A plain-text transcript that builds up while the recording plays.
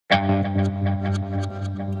Welcome.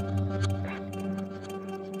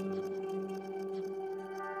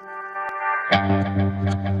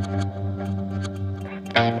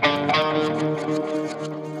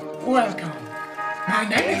 My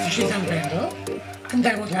name is Giselle Wendel, and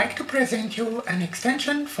I would like to present you an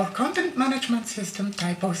extension for Content Management System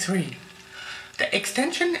TYPO3. The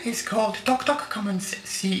extension is called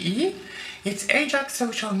toctoccommentsce. It's AJAX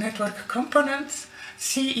Social Network Components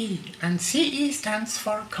CE, and CE stands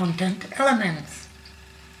for Content Elements.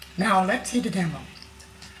 Now let's see the demo.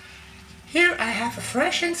 Here I have a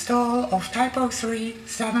fresh install of TYPO3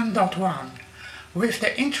 7.1 with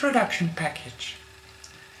the introduction package.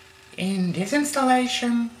 In this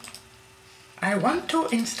installation, I want to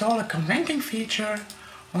install a commenting feature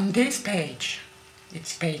on this page.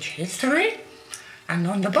 It's page history, and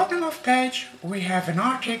on the bottom of page we have an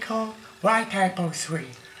article, Why TYPO3.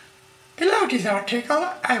 Below this article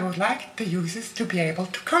I would like the users to be able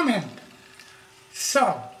to comment.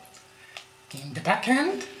 So, in the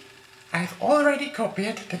backend, I've already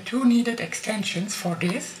copied the two needed extensions for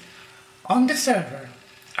this on the server.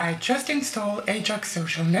 I just installed AJAX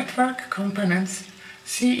Social Network Components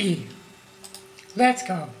CE. Let's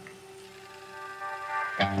go.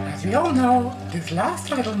 As we all know, this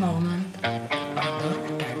last a little moment under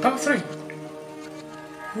TYPO3.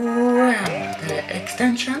 Well, the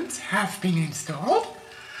extensions have been installed,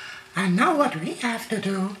 and now what we have to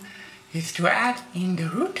do is to add in the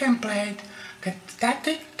root template the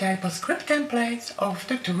static TypoScript templates of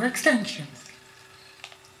the two extensions.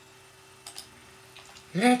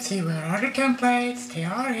 Let's see, where are the templates? They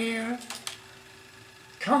are here.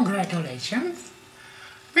 Congratulations!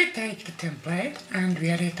 We take the template and we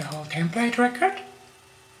edit the whole template record.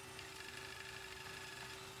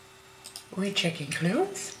 We check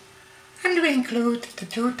includes, and we include the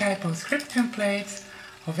two TypoScript templates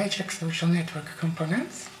of AJAX Social Network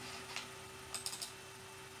Components.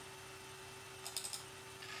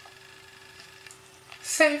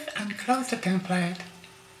 Save and close the template,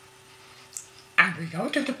 and we go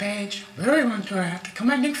to the page where we want to add the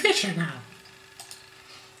commenting feature now.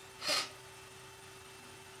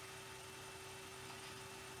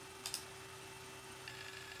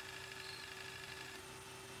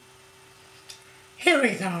 Here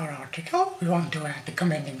is our article. We want to add the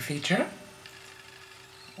commenting feature.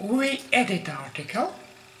 We edit the article,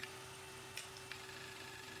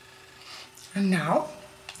 and now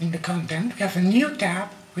in the content, we have a new tab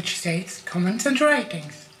which says Comments and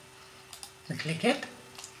Ratings. We click it,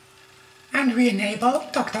 and we enable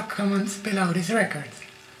toctoccommentsce below this record.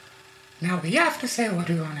 Now we have to say what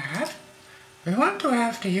we want to have. We want to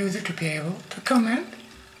have the user to be able to comment,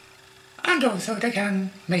 and also they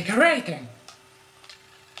can make a rating.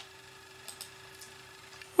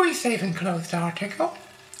 We save and close the article,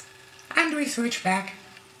 and we switch back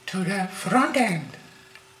to the front end.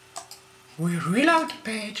 We reload the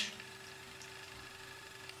page,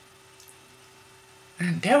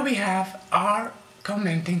 and there we have our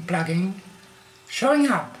commenting plugin showing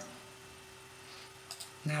up.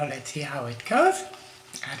 Now let's see how it goes.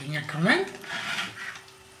 Adding a comment.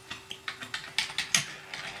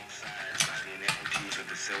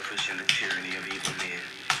 Selfish and the tyranny of evil men.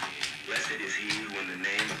 Blessed is he who in the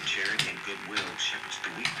name of charity and goodwill shepherds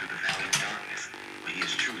the weak through the valley of darkness, for he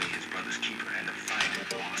is truly his brother's keeper and a finder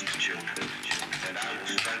of lost children. And I will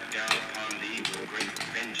strike down upon thee with great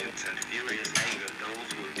vengeance and furious anger those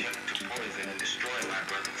who attempt to poison and destroy my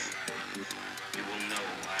brothers. You will know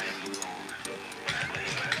I am the Lord when I lay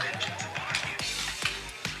my vengeance upon you.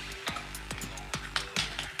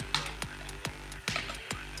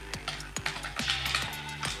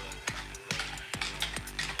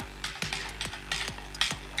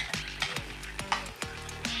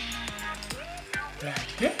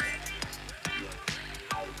 Like this,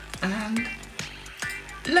 and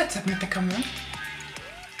let's submit the comment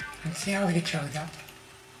and see how it shows up.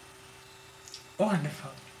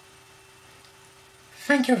 Wonderful.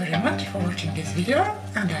 Thank you very much for watching this video,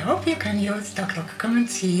 and I hope you can use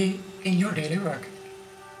toctoccommentsce in your daily work.